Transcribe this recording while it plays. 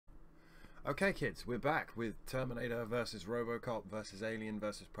Okay, kids, we're back with Terminator versus RoboCop versus Alien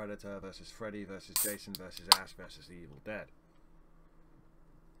versus Predator versus Freddy versus Jason versus Ash versus the Evil Dead.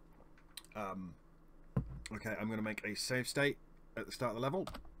 Okay, I'm going to make a save state at the start of the level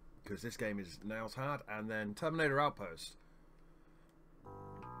because this game is nails hard, and then Terminator Outpost.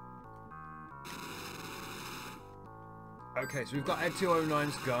 Okay, so we've got Ed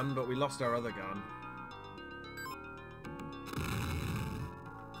 209's gun, but we lost our other gun.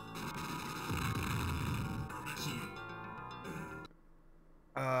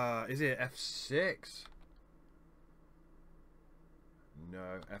 Is it F6?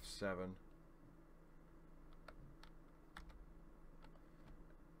 No, F7.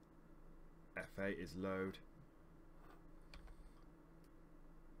 F8 is load.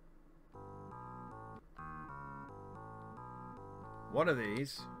 One of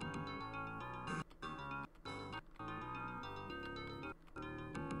these.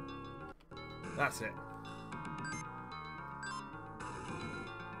 That's it.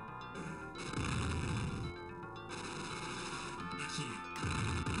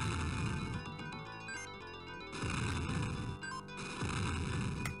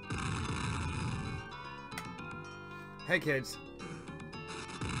 Hey kids.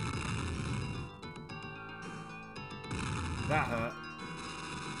 That hurt.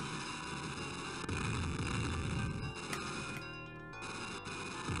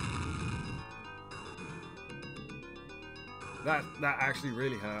 That actually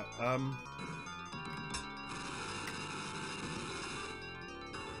really hurt.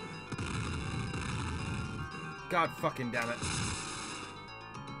 God fucking damn it.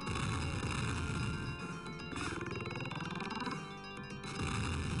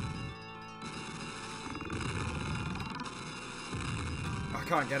 I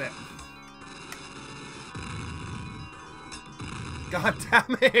can't get it. God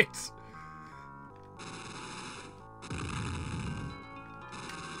damn it!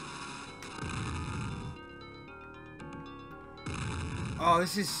 Oh,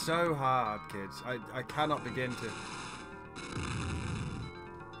 this is so hard, kids. I cannot begin to...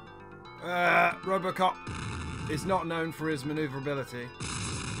 RoboCop is not known for his maneuverability.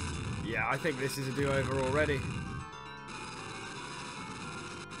 Yeah, I think this is a do-over already.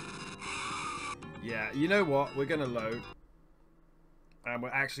 Yeah, you know what? We're going to load. And we're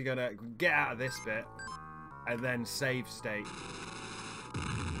actually going to get out of this bit. And then save state.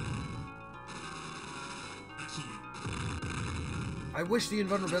 I wish the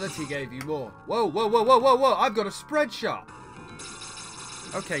invulnerability gave you more. Whoa, whoa, whoa, whoa, whoa, whoa. I've got a spread shot.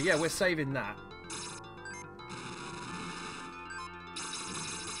 Okay, yeah, we're saving that.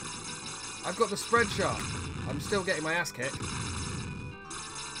 I've got the spread shot. I'm still getting my ass kicked.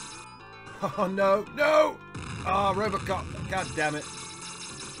 Oh, no, no. Oh, RoboCop. God damn it.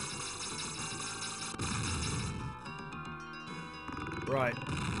 Right.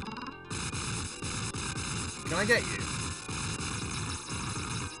 Can I get you?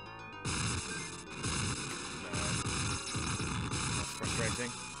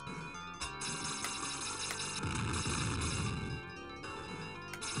 Frustrating.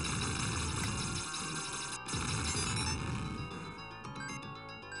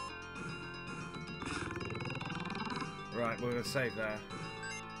 Right, we're going to save there.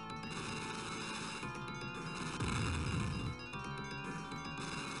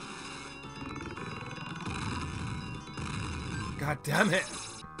 God damn it!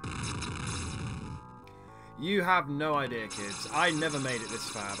 You have no idea, kids. I never made it this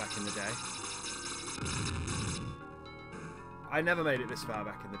far back in the day. I never made it this far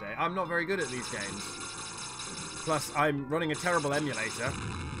back in the day. I'm not very good at these games. Plus, I'm running a terrible emulator.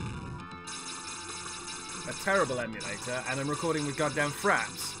 And I'm recording with goddamn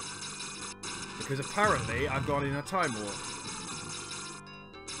FRAPS. Because apparently, I've gone in a time warp.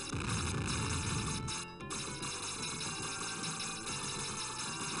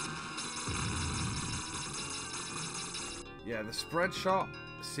 Yeah, the spread shot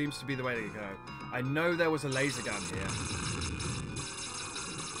seems to be the way to go. I know there was a laser gun here.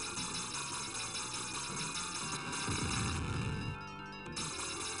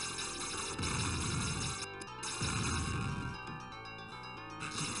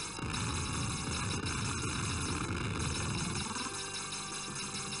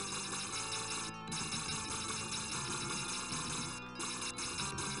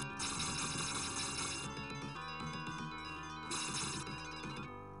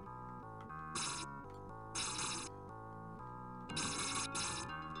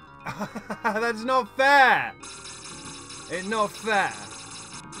 That's not fair! It's not fair.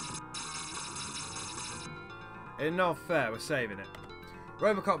 It's not fair. We're saving it.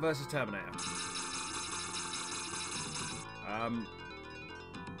 RoboCop versus Terminator.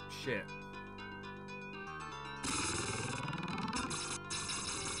 Shit.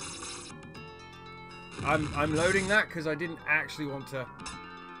 I'm loading that because I didn't actually want to.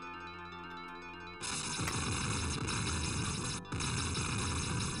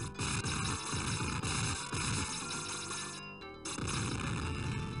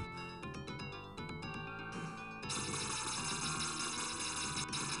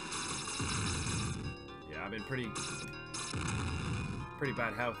 Yeah, I'm in pretty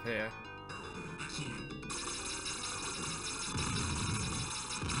bad health here.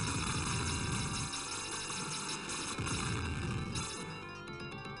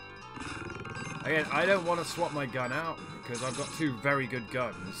 Again, I don't want to swap my gun out because I've got two very good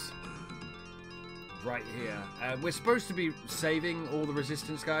guns right here. We're supposed to be saving all the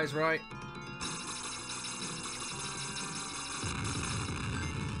resistance guys, right?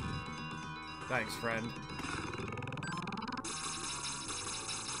 Thanks, friend.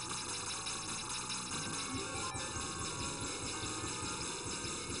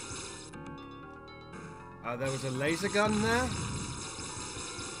 There was a laser gun there.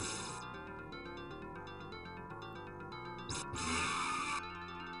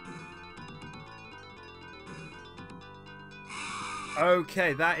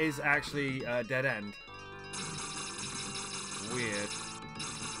 Okay, that is actually a dead end. Weird.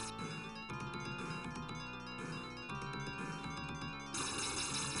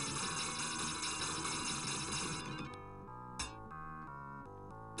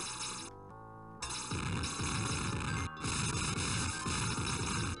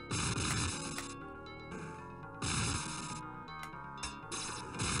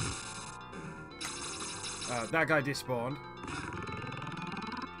 That guy despawned.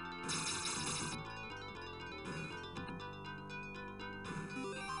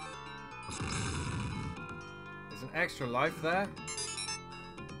 There's an extra life there,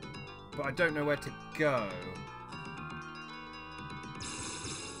 but I don't know where to go.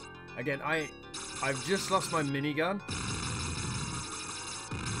 Again, I've just lost my minigun,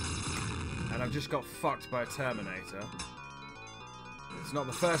 and I've just got fucked by a Terminator. It's not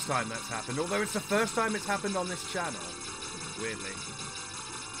the first time that's happened, although it's the first time it's happened on this channel, weirdly.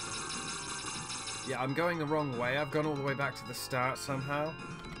 Yeah, I'm going the wrong way. I've gone all the way back to the start somehow.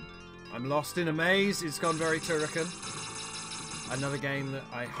 I'm lost in a maze. It's gone very Turrican. Another game that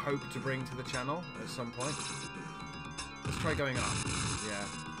I hope to bring to the channel at some point. Let's try going up. Yeah.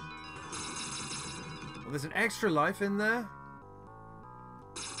 Well, there's an extra life in there.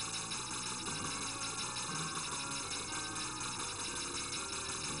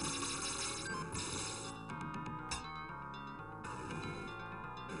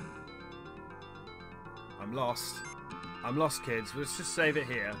 I'm lost. I'm lost, kids. Let's just save it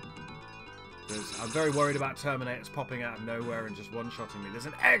here. Because I'm very worried about Terminators popping out of nowhere and just one-shotting me. There's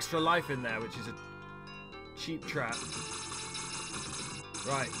an extra life in there, which is a cheap trap.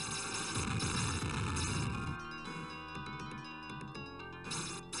 Right.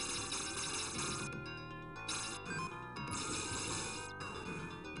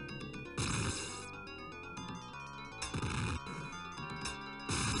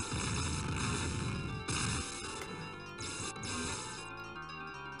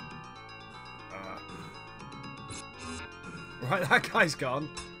 Right, that guy's gone.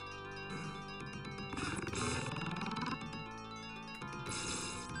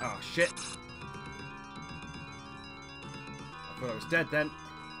 Oh, shit. I thought I was dead then.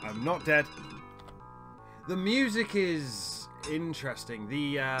 I'm not dead. The music is interesting.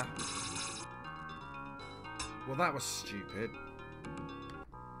 The, well, that was stupid.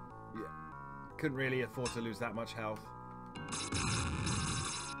 Yeah. Couldn't really afford to lose that much health.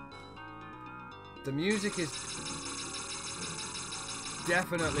 The music is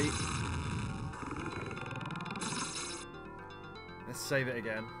definitely... Let's save it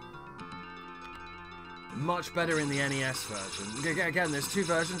again. Much better in the NES version. Again, there's two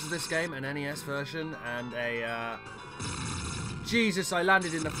versions of this game, an NES version and a... Jesus, I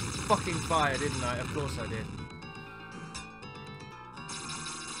landed in the fucking fire, didn't I? Of course I did.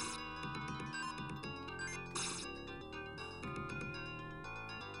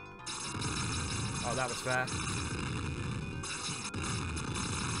 Oh, that was fair.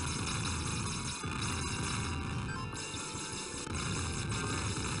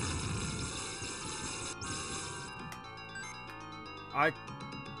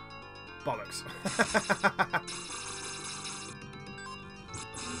 Bollocks.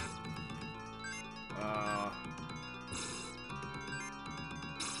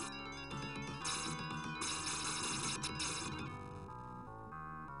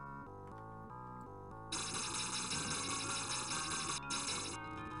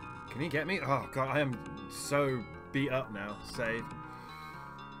 Can he get me? Oh god, I am so beat up now. Save.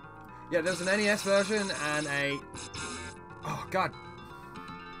 Yeah, there's an NES version and a... Oh god.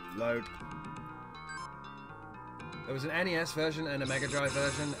 Load. There was an NES version and a Mega Drive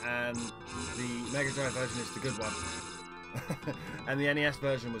version, and the Mega Drive version is the good one. And the NES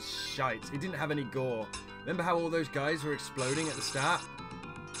version was shite. It didn't have any gore. Remember how all those guys were exploding at the start?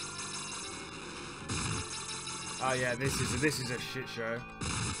 Oh yeah, this is a shit show.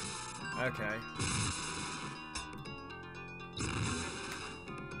 Okay.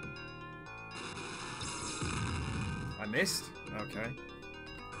 I missed? Okay.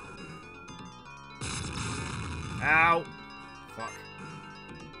 Ow! Fuck.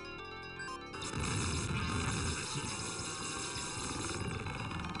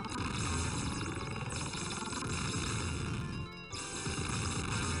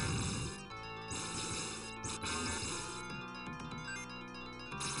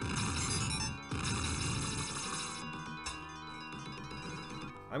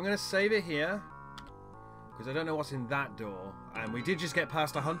 I'm gonna save it here because I don't know what's in that door, and we did just get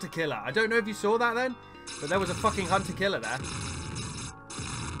past a hunter killer. I don't know if you saw that then, but there was a fucking hunter killer there.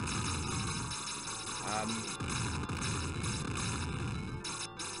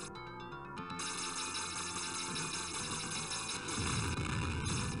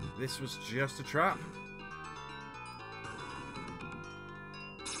 This was just a trap.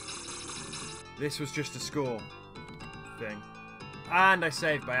 This was just a score thing. And I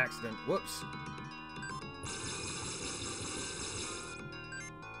saved by accident. Whoops.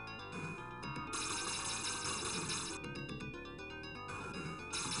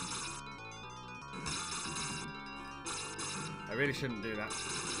 I really shouldn't do that.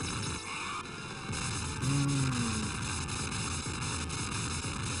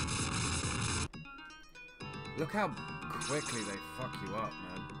 Look how quickly they fuck you up,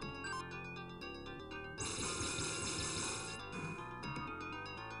 man.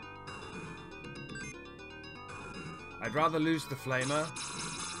 I'd rather lose the flamer.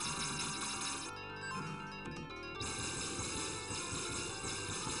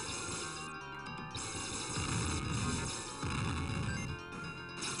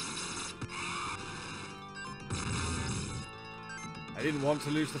 I didn't want to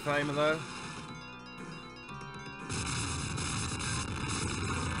lose the flamer though.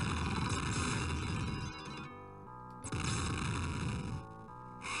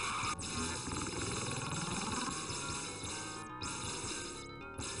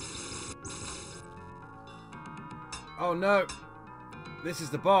 Oh no! This is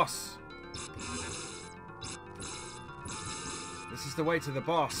the boss. This is the way to the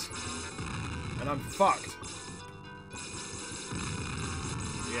boss. And I'm fucked.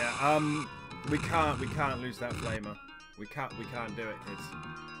 Yeah, we can't lose that flamer. We can't do it, kids.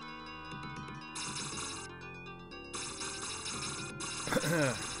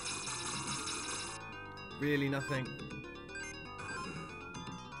 Really nothing.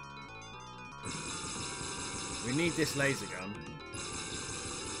 We need this laser gun.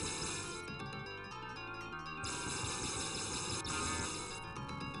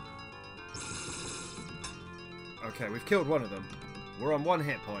 Okay, we've killed one of them. We're on 1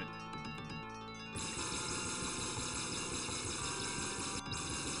 hit point.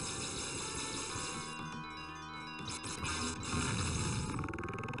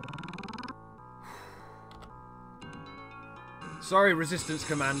 Sorry, Resistance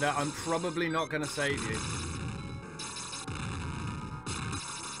Commander, I'm probably not going to save you.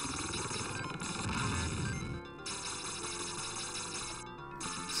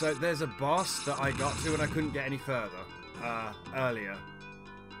 So there's a boss that I got to and I couldn't get any further earlier.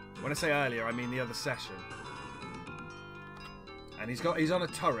 When I say earlier, I mean the other session. And he's on a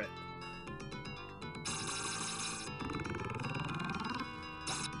turret.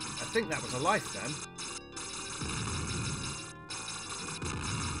 I think that was a life then.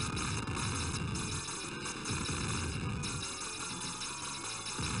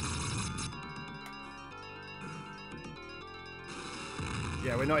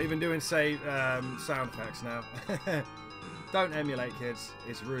 Yeah, we're not even doing sound effects now. Don't emulate, kids.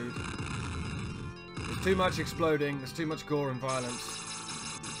 It's rude. There's too much exploding. There's too much gore and violence.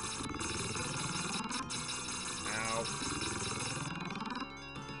 Ow.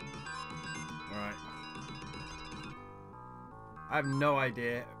 Alright. I have no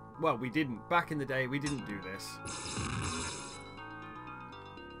idea. Well, we didn't. Back in the day, we didn't do this.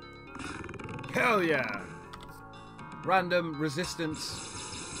 Hell yeah! Random resistance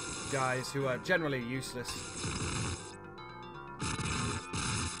guys who are generally useless.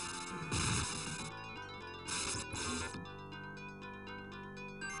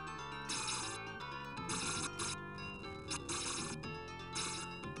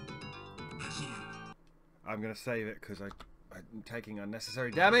 I'm going to save it because I'm taking unnecessary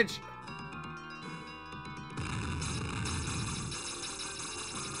damage.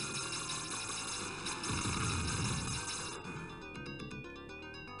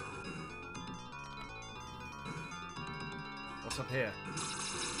 What's up here?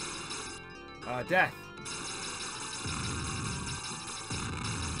 Death.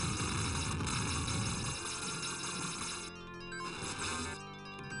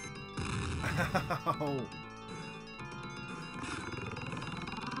 Oh.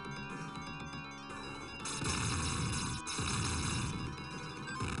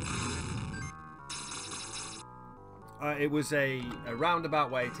 It was a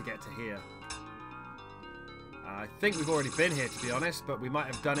roundabout way to get to here. I think we've already been here, to be honest, but we might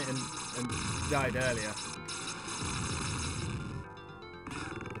have done it and died earlier.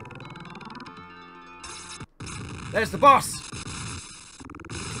 There's the boss!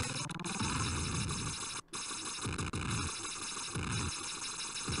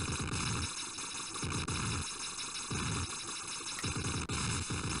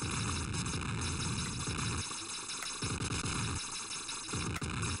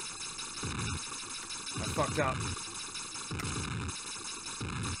 Fucked up.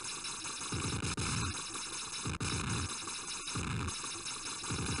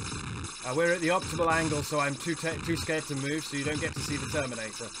 We're at the optimal angle, so I'm too scared to move, so you don't get to see the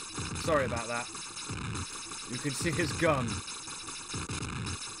Terminator. Sorry about that. You can see his gun.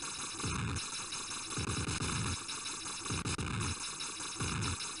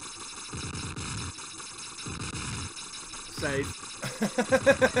 Save.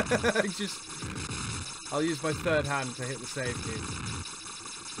 I'll use my third hand to hit the save key.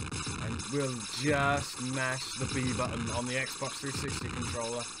 And we'll just mash the B button on the Xbox 360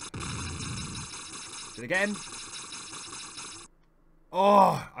 controller. Do it again.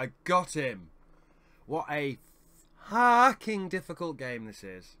 Oh, I got him. What a fucking difficult game this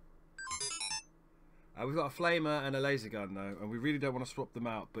is. We've got a flamer and a laser gun though, and we really don't want to swap them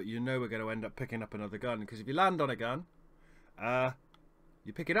out, but you know we're going to end up picking up another gun, because if you land on a gun,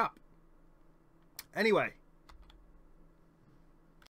 you pick it up. Anyway,